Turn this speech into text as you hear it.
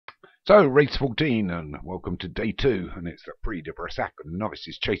So, race 14, and welcome to day 2, and it's the Prix de Brissac and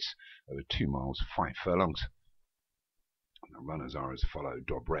Novices chase over 2 miles, 5 furlongs. And the runners are as follow: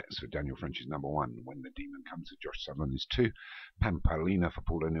 Dobrets for Daniel French is number 1, When the Demon Comes for Josh Sutherland is 2, Pampalina for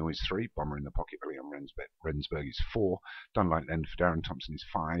Paulo Newell is 3, Bomber in the Pocket for Leon Rensburg is 4, Dunlight End for Darren Thompson is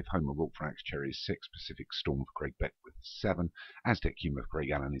 5, Homer Rourke for Axe Cherry is 6, Pacific Storm for Craig Beck with 7, Aztec Humour for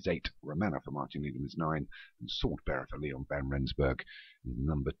Craig Allen is 8, Romana for Martin Needham is 9, and Swordbearer for Leon Van Rensburg is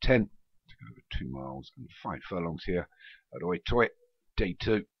number 10. Over 2 miles and 5 furlongs here at Oi Toi, day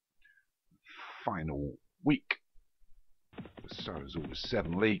 2, final week. The Stars all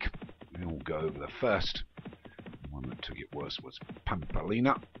 7 league. They all go over the first. The one that took it worse was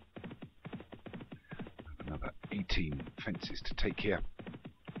Pampalina. Another 18 fences to take here.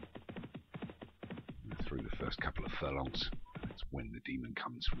 Through the first couple of furlongs. That's When the Demon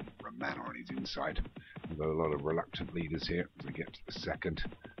Comes from Romana on his inside. Although a lot of reluctant leaders here as they get to the second.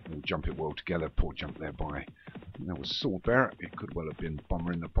 All jump it well together. Poor jump there by, I think that was Swordbearer. It could well have been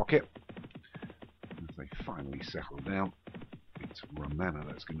Bomber in the Pocket. As they finally settle down, it's Romana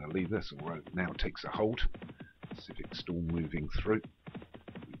that's going to lead us. Although it now takes a hold. Pacific Storm moving through.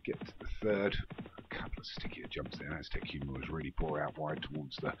 We get to the third. A couple of stickier jumps there. Aztec Humour was really poor out wide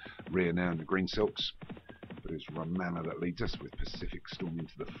towards the rear now in the green silks. But it's Romana that leads us with Pacific Storm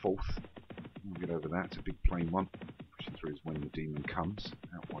into the fourth. We'll get over that. It's a big plain one. Pushing through is When the Demon Comes.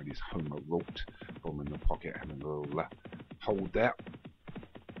 Out wide is Homer Rourke. Bomber in the Pocket having a little hold there.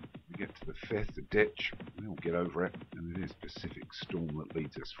 We get to the fifth, the ditch. We'll get over it. And it is Pacific Storm that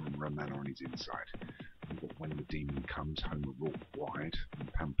leads us from Romana on his inside. We've got When the Demon Comes, Homer Rourke wide.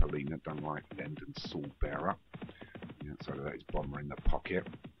 And Pampalina, Dunlight End and Swordbearer. The outside of that is Bomber in the Pocket.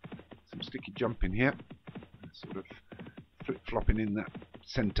 Some sticky jumping here. Sort of flip-flopping in that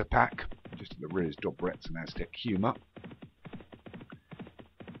centre pack. Just at the rear is Dobrets and Aztec Humour.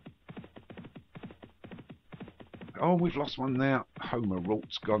 Oh, we've lost one there. Homer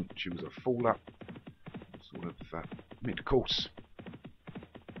Rourke's gone. She was a faller. Sort of mid-course.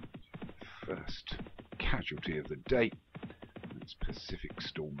 First casualty of the day. It's Pacific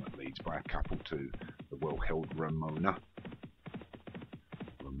Storm that leads by a couple to the well-held Romana,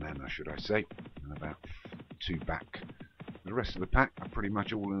 should I say. And about 2 back. The rest of the pack are pretty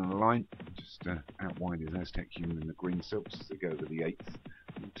much all in a line. Just out wide is Aztec Humour in the green silks as they go to the 8th.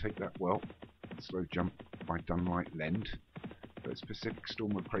 We'll take that well. Slow jump by Dunlight End. But Pacific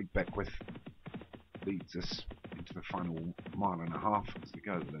Storm of Craig Beckwith leads us into the final 1.5 miles as they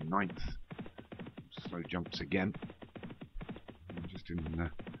go to the 9th. Slow jumps again. And just in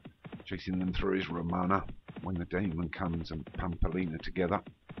chasing them through is Romana, When the Demon Comes and Pampalina together.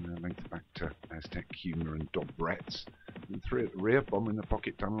 Length back to Aztec Humour and Dobrets. And 3 at the rear, Bomber in the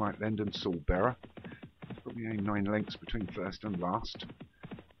Pocket, Dunlight End and Swordbearer. There's probably 9 lengths between first and last.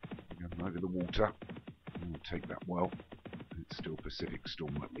 Going over the water. And we'll take that well. And it's still Pacific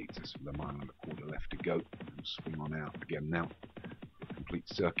Storm that leads us with 1.25 miles left to go. We'll swing on out again now for a complete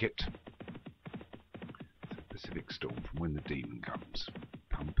circuit. So Pacific Storm from When the Demon Comes.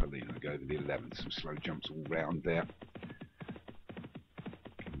 Pampalina go over the 11th. Some slow jumps all round there.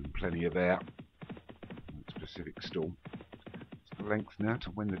 Plenty of air. That's Pacific Storm. It's the length now to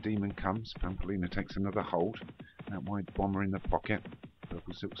When the Demon Comes. Pampalina takes another hold. That wide Bomber in the Pocket.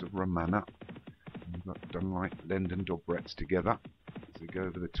 Purple Silks of Romana. And we've got Dunlight, End and Dobrets together as they go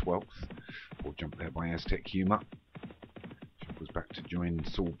over the 12th. Poor jump there by Aztec Humour. Shuffles back to join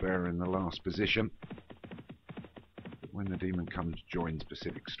Swordbearer in the last position. But When the Demon Comes joins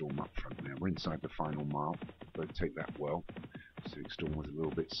Pacific Storm up front now. We're inside the final mile. Both take that well. Pacific Storm was a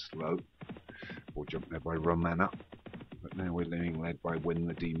little bit slow. Poor jump there by Romana. But now we're being led by When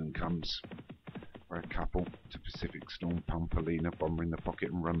the Demon Comes. By a couple to Pacific Storm, Pampalina, Bomber in the Pocket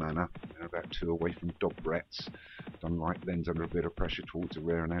and Romana. They're about 2 away from Dobrets. Dunlight Lens under a bit of pressure towards the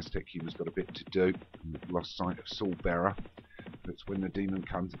rear and Aztec Humour's got a bit to do. And we've lost sight of Swordbearer. But it's When the Demon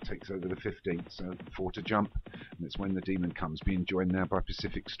Comes, it takes over the 15th, so 4 to jump. And it's When the Demon Comes, being joined now by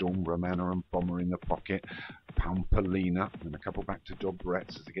Pacific Storm, Romana and Bomber in the Pocket. Pampalina, and a couple back to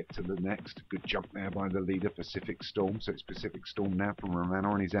Dobrets as they get to the next. Good jump there by the leader, Pacific Storm. So it's Pacific Storm now from Romana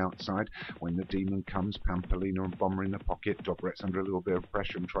on his outside. When the Demon Comes, Pampalina and Bomber in the Pocket. Dobrets under a little bit of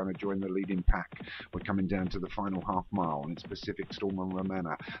pressure and trying to join the leading pack. We're coming down to the final half mile, and it's Pacific Storm and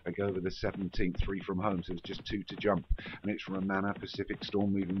Romana. They go over the 17th, 3 from home, so it's just 2 to jump. And it's Romana, Pacific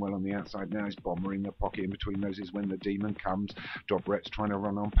Storm moving well on the outside now. It's Bomber in the Pocket. In between those is When the Demon Comes. Dobrets trying to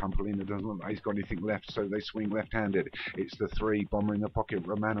run on. Pampalina doesn't look like he's got anything left, so they swing swing left-handed. It's the 3, Bomber in the Pocket,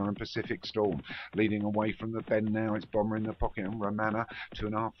 Romana and Pacific Storm. Leading away from the bend now, it's Bomber in the Pocket and Romana.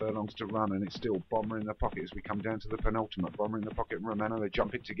 2.5 furlongs to run, and it's still Bomber in the Pocket as we come down to the penultimate. Bomber in the Pocket and Romana, they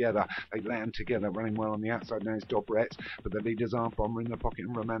jump it together. They land together, running well on the outside now is Dobret, but the leaders are Bomber in the Pocket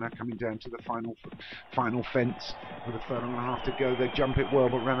and Romana coming down to the final fence with a furlong and a half to go. They jump it well,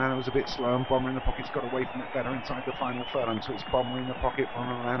 but Romana was a bit slow, and Bomber in the Pocket's got away from it better inside the final furlong, so it's Bomber in the Pocket from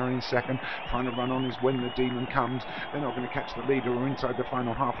Romana in second. Trying to run on is When the Demon Comes. They're not going to catch the leader or inside the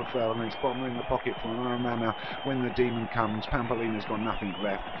final half a furlong. It's Bomber in the Pocket from Romana. When the Demon Comes, Pampolina's got nothing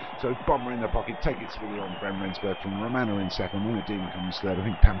left, so Bomber in the Pocket take it to the Leon Van Rensburg from Romana in second. When the Demon Comes third, I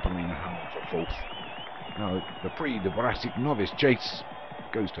think Pampolina hung on for fourth. No, the Prix de Brissac Novice Chase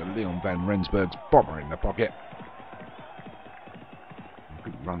goes to Leon Van Rensburg's Bomber in the Pocket.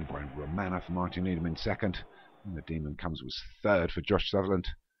 Good run by Romana for Martin Needham in second. And the Demon Comes was third for Josh Sutherland.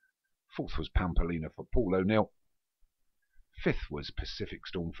 Fourth was Pampolina for Paul O'Neill. Fifth was Pacific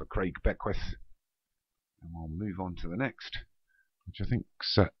Storm for Craig Beckwith. And we'll move on to the next, which I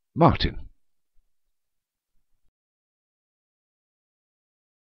think's Martin.